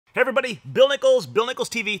Hey everybody, Bill Nichols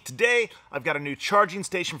TV. Today, I've got a new charging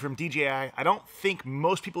station from DJI. I don't think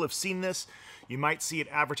most people have seen this. You might see it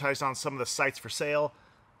advertised on some of the sites for sale.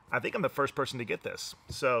 I think I'm the first person to get this.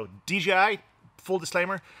 So DJI, full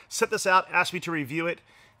disclaimer, set this out, asked me to review it,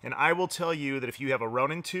 and I will tell you that if you have a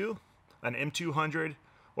Ronin 2, an M-200,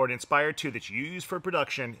 or an Inspire 2 that you use for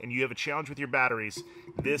production and you have a challenge with your batteries,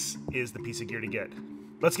 this is the piece of gear to get.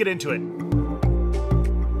 Let's get into it.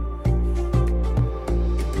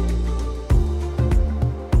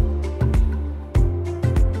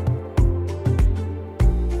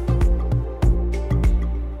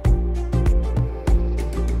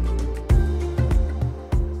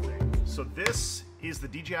 This is the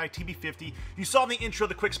DJI TB50. You saw in the intro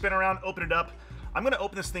the quick spin around, open it up. I'm gonna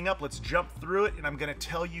open this thing up, let's jump through it, and I'm gonna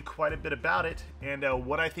tell you quite a bit about it, and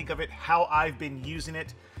what I think of it, how I've been using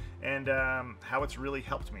it, and how it's really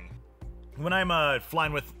helped me. When I'm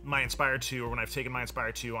flying with my Inspire 2, or when I've taken my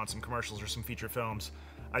Inspire 2 on some commercials or some feature films,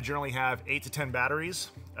 I generally have 8 to 10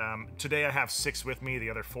 batteries. Today I have 6 with me, the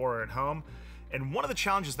other 4 are at home. And one of the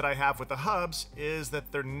challenges that I have with the hubs is that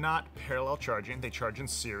they're not parallel charging. They charge in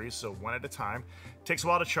series, so one at a time. It takes a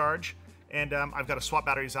while to charge, and I've got to swap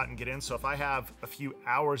batteries out and get in. So if I have a few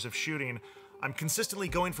hours of shooting, I'm consistently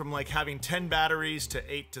going from like having 10 batteries to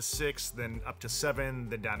 8 to 6, then up to 7,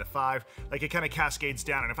 then down to 5. Like it kind of cascades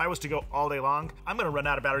down. And if I was to go all day long, I'm gonna run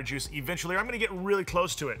out of battery juice eventually, or I'm gonna get really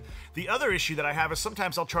close to it. The other issue that I have is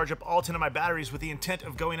sometimes I'll charge up all 10 of my batteries with the intent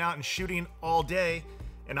of going out and shooting all day,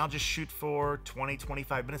 and I'll just shoot for 20,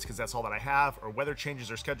 25 minutes because that's all that I have, or weather changes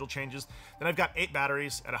or schedule changes. Then I've got 8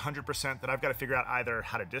 batteries at 100% that I've got to figure out either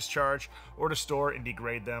how to discharge or to store and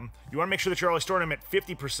degrade them. You want to make sure that you're always storing them at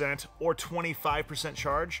 50% or 25%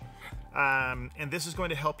 charge. And this is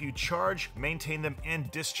going to help you charge, maintain them, and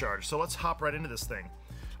discharge. So let's hop right into this thing.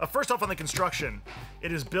 First off on the construction,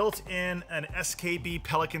 it is built in an SKB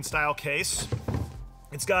Pelican style case.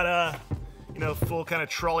 It's got a, full kind of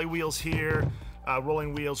trolley wheels here,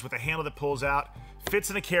 rolling wheels with a handle that pulls out, fits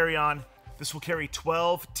in a carry-on. This will carry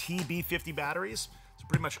 12 TB50 batteries. It's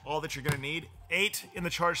pretty much all that you're going to need. 8 in the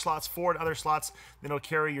charge slots, 4 in other slots. Then it'll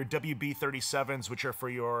carry your WB37s, which are for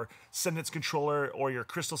your Sentence controller or your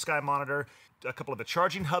Crystal Sky monitor. A couple of the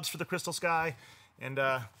charging hubs for the Crystal Sky. And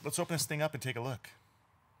let's open this thing up and take a look.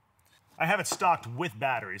 I have it stocked with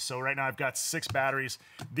batteries. So right now I've got 6 batteries.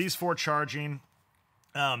 These 4 charging.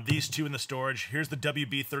 These 2 in the storage. Here's the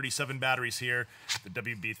WB37 batteries here. The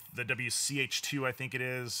WCH2, I think it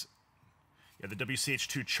is. Yeah, the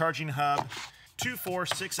WCH2 charging hub. 2, 4,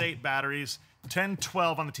 6, 8 batteries. 10,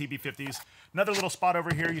 12 on the TB50s. Another little spot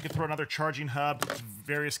over here. You can throw another charging hub,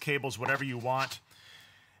 various cables, whatever you want.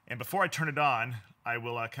 And before I turn it on, I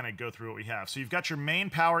will kind of go through what we have. So you've got your main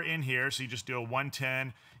power in here. So you just do a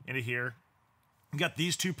 110 into here. You got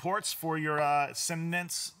these 2 ports for your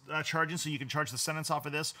Sentence charging, so you can charge the Sentence off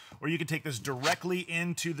of this, or you can take this directly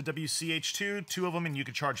into the WCH2, 2 of them, and you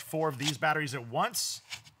can charge 4 of these batteries at once.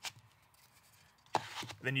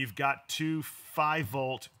 Then you've got 2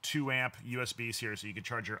 5-volt, 2-amp USBs here, so you can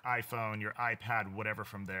charge your iPhone, your iPad, whatever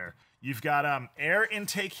from there. You've got air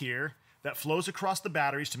intake here that flows across the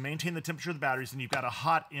batteries to maintain the temperature of the batteries, and you've got a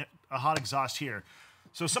hot exhaust here.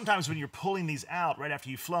 So sometimes when you're pulling these out right after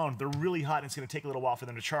you've flown, they're really hot and it's going to take a little while for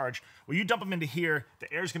them to charge. Well, you dump them into here,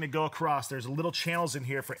 the air's going to go across. There's little channels in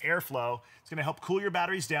here for airflow. It's going to help cool your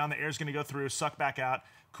batteries down. The air's going to go through, suck back out,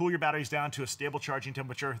 cool your batteries down to a stable charging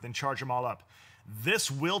temperature, then charge them all up.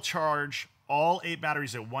 This will charge all 8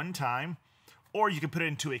 batteries at one time, or you can put it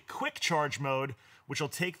into a quick charge mode, which will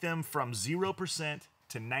take them from 0%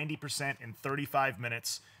 to 90% in 35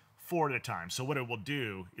 minutes. 4 at a time. So what it will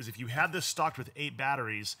do is if you have this stocked with 8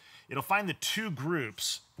 batteries, it'll find the 2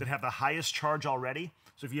 groups that have the highest charge already.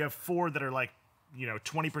 So if you have 4 that are like, 20%,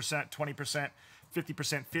 20%,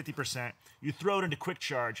 50%, 50%, you throw it into quick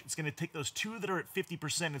charge. It's going to take those 2 that are at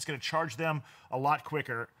 50%, and it's going to charge them a lot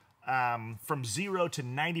quicker, from 0 to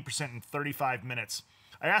 90% in 35 minutes.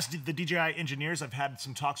 I asked the DJI engineers, I've had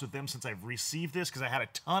some talks with them since I've received this because I had a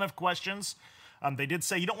ton of questions. They did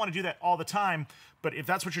say you don't want to do that all the time, but if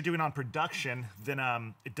that's what you're doing on production, then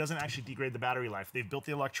it doesn't actually degrade the battery life. They've built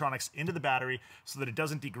the electronics into the battery so that it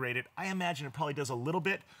doesn't degrade it. I imagine it probably does a little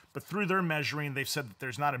bit, but through their measuring, they've said that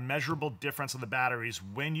there's not a measurable difference in the batteries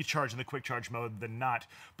when you charge in the quick charge mode than not.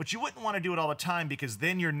 But you wouldn't want to do it all the time because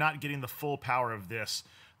then you're not getting the full power of this.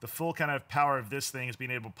 The full kind of power of this thing is being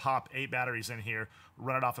able to pop 8 batteries in here,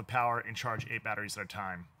 run it off of power, and charge 8 batteries at a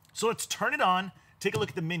time. So let's turn it on, take a look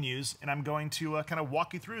at the menus, and I'm going to kind of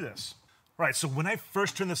walk you through this. All right, so when I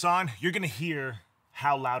first turn this on, you're going to hear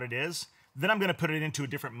how loud it is. Then I'm going to put it into a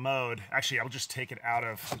different mode. Actually, I'll just take it out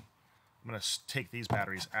of, I'm going to take these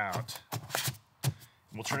batteries out.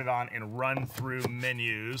 We'll turn it on and run through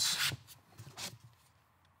menus.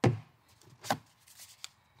 All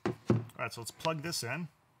right, so let's plug this in.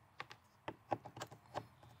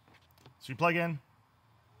 So you plug in.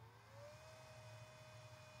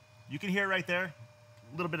 You can hear it right there.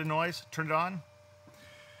 A little bit of noise. Turn it on.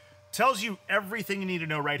 Tells you everything you need to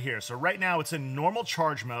know right here. So right now it's in normal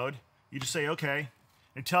charge mode. You just say okay.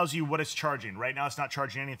 It tells you what it's charging. Right now it's not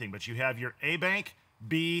charging anything, but you have your A bank,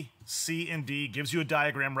 B, C, and D. Gives you a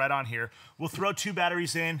diagram right on here. We'll throw 2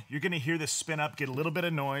 batteries in. You're going to hear this spin up, get a little bit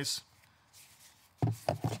of noise.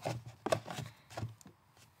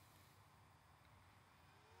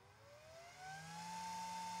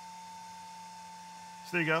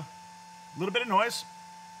 So there you go. A little bit of noise.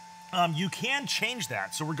 You can change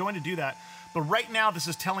that, so we're going to do that. But right now, this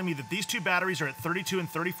is telling me that these 2 batteries are at 32 and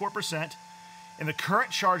 34%. In the current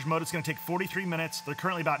charge mode, it's going to take 43 minutes. They're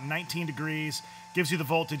currently about 19 degrees. Gives you the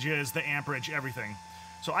voltages, the amperage, everything.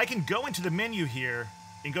 So I can go into the menu here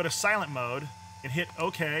and go to silent mode and hit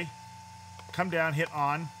OK. Come down, hit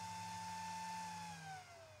on.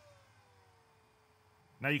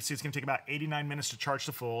 Now you can see it's going to take about 89 minutes to charge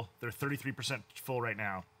to full. They're 33% full right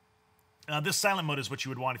now. This silent mode is what you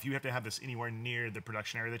would want if you have to have this anywhere near the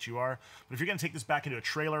production area that you are. But if you're going to take this back into a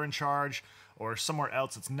trailer and charge, or somewhere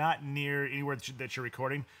else that's not near anywhere that you're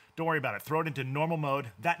recording, don't worry about it. Throw it into normal mode.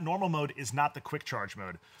 That normal mode is not the quick charge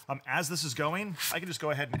mode. As this is going, I can just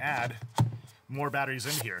go ahead and add more batteries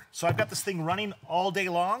in here. So I've got this thing running all day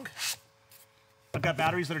long. I've got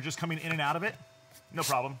batteries that are just coming in and out of it. No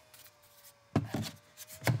problem. All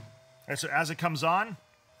right, so as it comes on,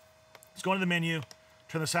 let's go into the menu,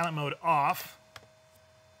 turn the silent mode off.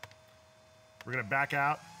 We're going to back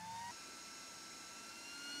out.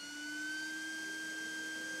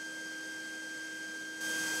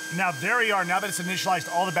 Now there we are. Now that it's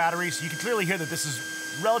initialized all the batteries, you can clearly hear that this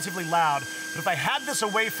is relatively loud. But if I had this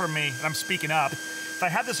away from me, and I'm speaking up, if I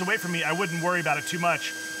had this away from me, I wouldn't worry about it too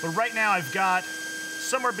much. But right now I've got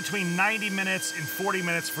somewhere between 90 minutes and 40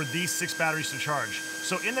 minutes for these 6 batteries to charge.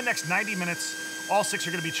 So in the next 90 minutes, all 6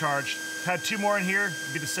 are going to be charged. Had 2 more in here,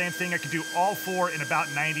 it'd be the same thing. I could do all 4 in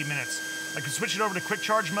about 90 minutes. I could switch it over to quick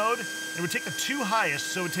charge mode. It would take the 2 highest,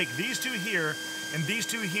 so it would take these 2 here and these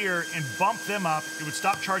 2 here and bump them up. It would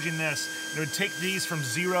stop charging this. And it would take these from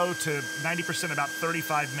 0 to 90% in about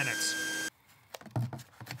 35 minutes.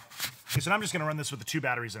 Okay, so now I'm just going to run this with the 2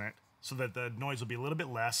 batteries in it so that the noise will be a little bit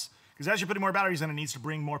less. Because as you're putting more batteries in, it needs to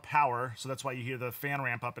bring more power. So that's why you hear the fan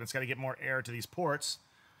ramp up, and it's got to get more air to these ports.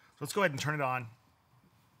 So let's go ahead and turn it on.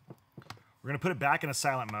 We're going to put it back in a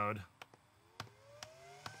silent mode.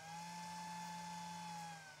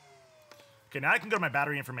 Okay, now I can go to my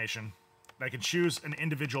battery information. And I can choose an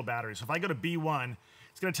individual battery. So if I go to B1,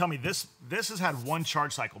 it's going to tell me this has had 1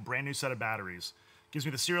 charge cycle, brand new set of batteries. Gives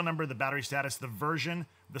me the serial number, the battery status, the version,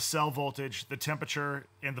 the cell voltage, the temperature,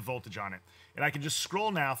 and the voltage on it. And I can just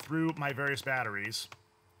scroll now through my various batteries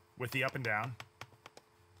with the up and down.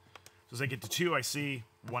 So as I get to 2, I see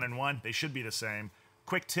 1 and 1. They should be the same.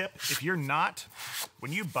 Quick tip, if you're not,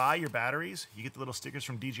 when you buy your batteries, you get the little stickers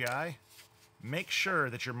from DJI, make sure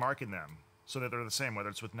that you're marking them so that they're the same, whether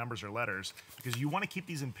it's with numbers or letters, because you want to keep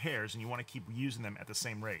these in pairs and you want to keep using them at the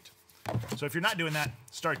same rate. So if you're not doing that,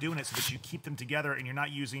 start doing it so that you keep them together and you're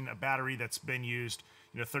not using a battery that's been used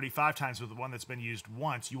 35 times with the one that's been used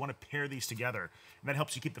once. You want to pair these together, and that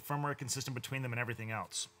helps you keep the firmware consistent between them and everything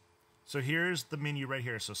else. So here's the menu right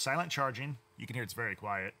here. So silent charging, you can hear it's very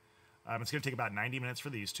quiet. It's going to take about 90 minutes for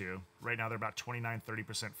these 2. Right now they're about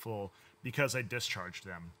 29–30% full because I discharged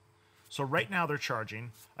them. So right now they're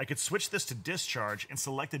charging. I could switch this to discharge and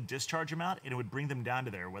select a discharge amount, and it would bring them down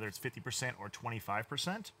to there, whether it's 50% or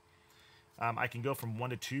 25%. I can go from 1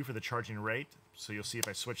 to 2 for the charging rate. So you'll see if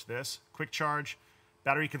I switch this. Quick charge,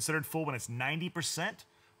 battery considered full when it's 90%.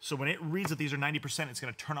 So when it reads that these are 90%, it's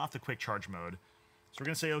going to turn off the quick charge mode. So we're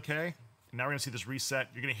going to say OK. And now we're going to see this reset.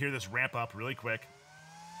 You're going to hear this ramp up really quick.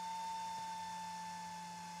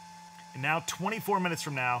 And now 24 minutes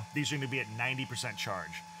from now, these are going to be at 90%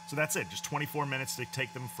 charge. So that's it, just 24 minutes to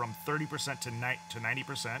take them from 30% to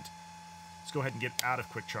 90%. Let's go ahead and get out of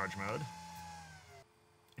quick charge mode.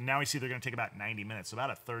 And now we see they're going to take about 90 minutes, so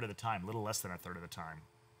about a third of the time, a little less than a third of the time.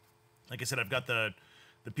 Like I said, I've got the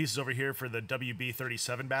pieces over here for the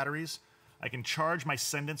WB37 batteries. I can charge my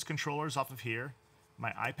Sendence controllers off of here,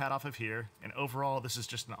 my iPad off of here, and overall, this is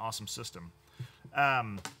just an awesome system.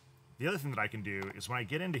 The other thing that I can do is when I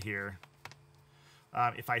get into here,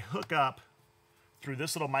 if I hook up through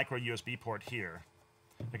this little micro USB port here,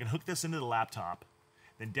 I can hook this into the laptop,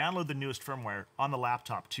 then download the newest firmware on the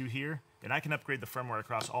laptop to here, and I can upgrade the firmware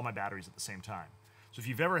across all my batteries at the same time. So if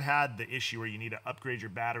you've ever had the issue where you need to upgrade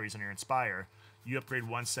your batteries on your Inspire, You upgrade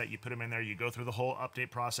one set, you put them in there, you go through the whole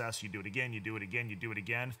update process, you do it again, you do it again, you do it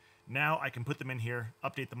again. Now I can put them in here,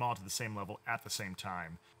 update them all to the same level at the same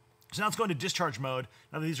time. So now let's go into discharge mode.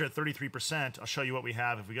 Now that these are at 33%, I'll show you what we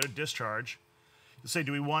have. If we go to discharge, let's say,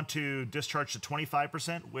 do we want to discharge to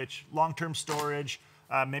 25%, which long-term storage,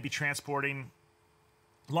 maybe transporting,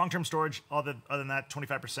 long-term storage, other than that,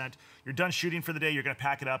 25%. You're done shooting for the day, you're gonna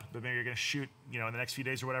pack it up, but maybe you're gonna shoot, in the next few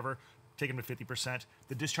days or whatever, take them to 50%.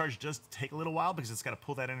 The discharge does take a little while because it's gotta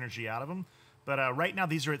pull that energy out of them. But right now,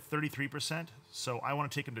 these are at 33%, so I wanna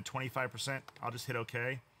take them to 25%. I'll just hit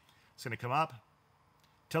okay. It's gonna come up.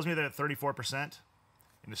 Tells me they're at 34%,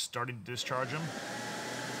 and it's starting to discharge them.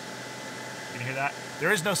 You can hear that?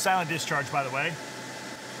 There is no silent discharge, by the way.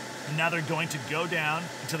 And now they're going to go down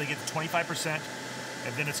until they get to 25%,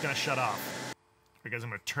 and then it's going to shut off. Because I'm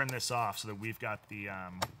going to turn this off so that we've got the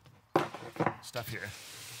stuff here.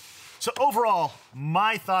 So overall,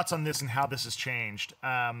 my thoughts on this and how this has changed.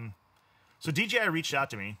 So DJI reached out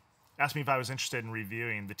to me, asked me if I was interested in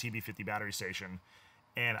reviewing the TB50 Battery Station.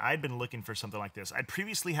 And I'd been looking for something like this. I'd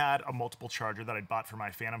previously had a multiple charger that I'd bought for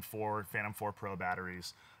my Phantom 4 Pro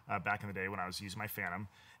batteries back in the day when I was using my Phantom.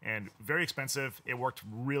 And very expensive. It worked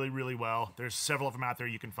really, really well. There's several of them out there.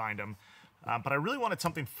 You can find them. But I really wanted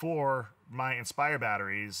something for my Inspire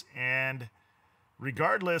batteries. And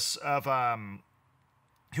regardless of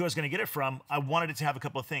who I was going to get it from, I wanted it to have a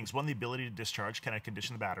couple of things. One, the ability to discharge, kind of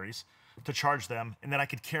condition the batteries, to charge them, and then I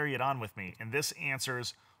could carry it on with me. And this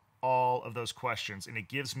answers all of those questions, and it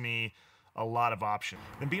gives me a lot of options.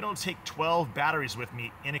 Then being able to take 12 batteries with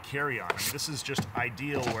me in a carry-on. I mean, this is just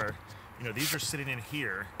ideal where, these are sitting in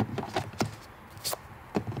here.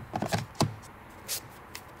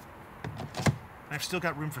 I've still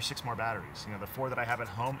got room for 6 more batteries. The 4 that I have at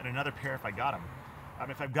home, and another pair if I got them.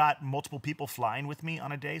 If I've got multiple people flying with me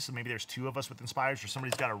on a day, so maybe there's 2 of us with Inspires, or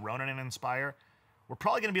somebody's got a Ronin and Inspire, we're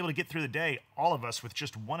probably going to be able to get through the day, all of us, with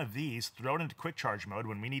just one of these, throw it into quick charge mode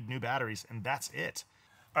when we need new batteries, and that's it.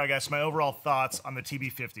 All right, guys, so my overall thoughts on the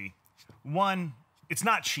TB50. One, it's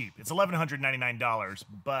not cheap. It's $1,199,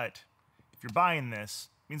 but if you're buying this,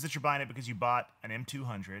 it means that you're buying it because you bought an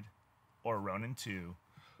M-200 or a Ronin 2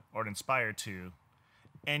 or an Inspire 2,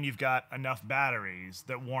 and you've got enough batteries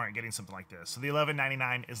that warrant getting something like this. So the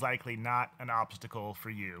 $1,199 is likely not an obstacle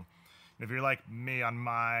for you. If you're like me on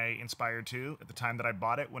my Inspire 2, at the time that I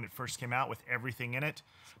bought it, when it first came out with everything in it,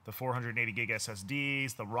 the 480 gig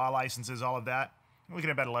SSDs, the raw licenses, all of that, you're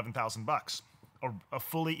looking at about 11,000 bucks. A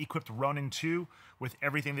fully equipped Ronin 2 with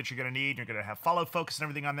everything that you're going to need. You're going to have follow focus and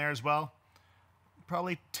everything on there as well.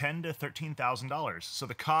 Probably $10,000 to $13,000. So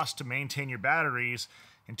the cost to maintain your batteries,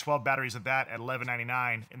 and 12 batteries of that at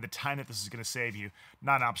 $11.99, and the time that this is going to save you,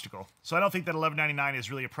 not an obstacle. So I don't think that $11.99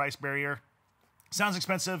 is really a price barrier. Sounds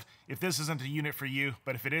expensive if this isn't a unit for you,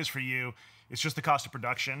 but if it is for you, it's just the cost of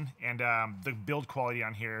production, and the build quality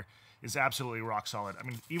on here is absolutely rock solid. I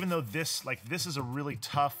mean, even though this is a really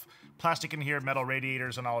tough plastic in here, metal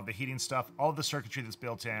radiators and all of the heating stuff, all of the circuitry that's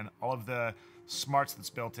built in, all of the smarts that's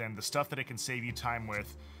built in, the stuff that it can save you time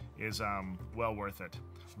with is well worth it.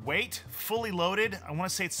 Weight, fully loaded, I want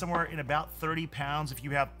to say it's somewhere in about 30 pounds if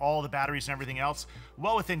you have all the batteries and everything else,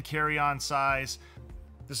 well within carry-on size.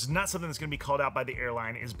 This is not something that's going to be called out by the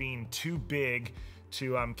airline as being too big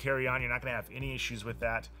to carry on. You're not going to have any issues with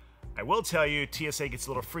that. I will tell you, TSA gets a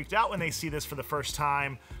little freaked out when they see this for the first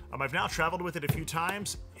time. I've now traveled with it a few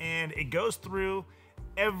times, and it goes through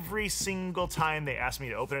every single time they ask me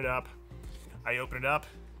to open it up. I open it up,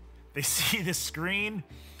 they see this screen,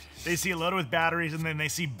 they see it loaded with batteries, and then they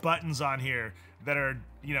see buttons on here that are,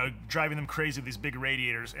 driving them crazy with these big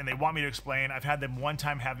radiators, and they want me to explain. I've had them one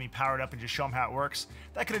time have me power it up and just show them how it works.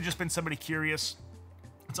 That could have just been somebody curious.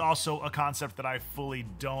 It's also a concept that I fully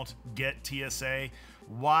don't get, TSA.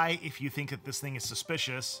 Why, if you think that this thing is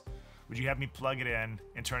suspicious, would you have me plug it in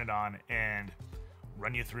and turn it on and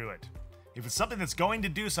run you through it? If it's something that's going to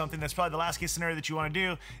do something, that's probably the last case scenario that you want to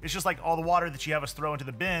do. It's just like all the water that you have us throw into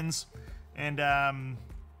the bins, and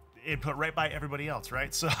it put right by everybody else,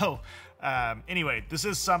 right? So anyway, this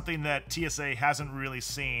is something that TSA hasn't really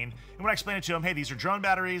seen. And when I explain it to them, hey, these are drone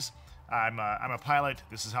batteries. I'm a pilot.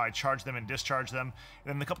 This is how I charge them and discharge them.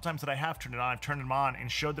 And then the couple times that I have turned it on, I've turned them on and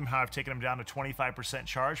showed them how I've taken them down to 25%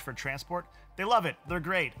 charge for transport. They love it. They're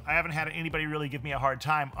great. I haven't had anybody really give me a hard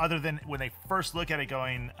time other than when they first look at it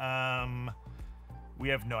going, we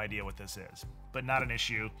have no idea what this is. But not an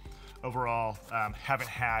issue. Overall, haven't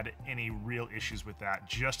had any real issues with that,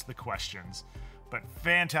 just the questions. But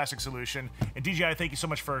fantastic solution. And DJI, thank you so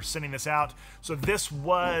much for sending this out. So this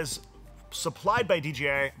was supplied by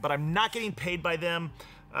DJI, but I'm not getting paid by them.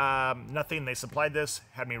 Nothing. They supplied this,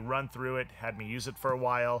 had me run through it, had me use it for a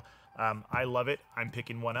while. I love it. I'm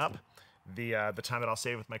picking one up. The time that I'll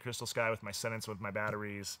save with my crystal sky, with my sentence, with my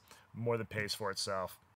batteries, more than pays for itself.